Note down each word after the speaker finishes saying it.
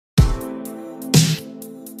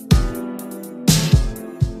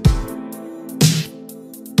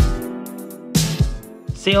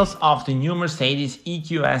Sales of the new Mercedes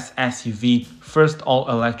EQS SUV, first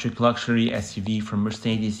all-electric luxury SUV from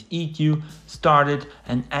Mercedes EQ, started,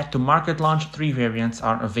 and at the market launch 3 variants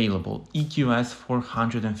are available: EQS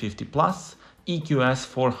 450 Plus, EQS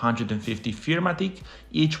 450 Firmatic,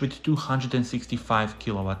 each with 265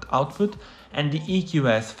 kilowatt output, and the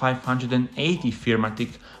EQS 580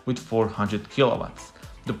 Firmatic with 400 kilowatts.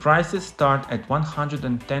 The prices start at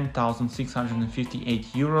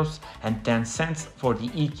 €110,658.10 for the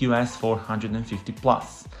EQS 450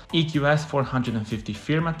 Plus. EQS 450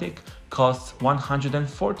 Firmatic costs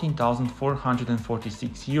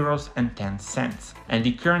 €114,446.10, and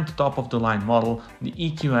the current top-of-the-line model, the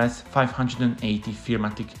EQS 580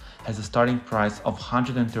 Firmatic, has a starting price of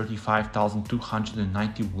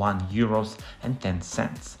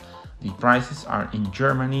 €135,291.10. The prices are in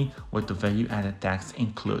Germany with the value-added tax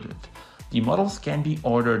included. The models can be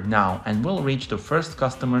ordered now and will reach the first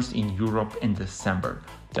customers in Europe in December.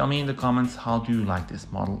 Tell me in the comments how do you like this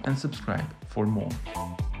model and subscribe for more.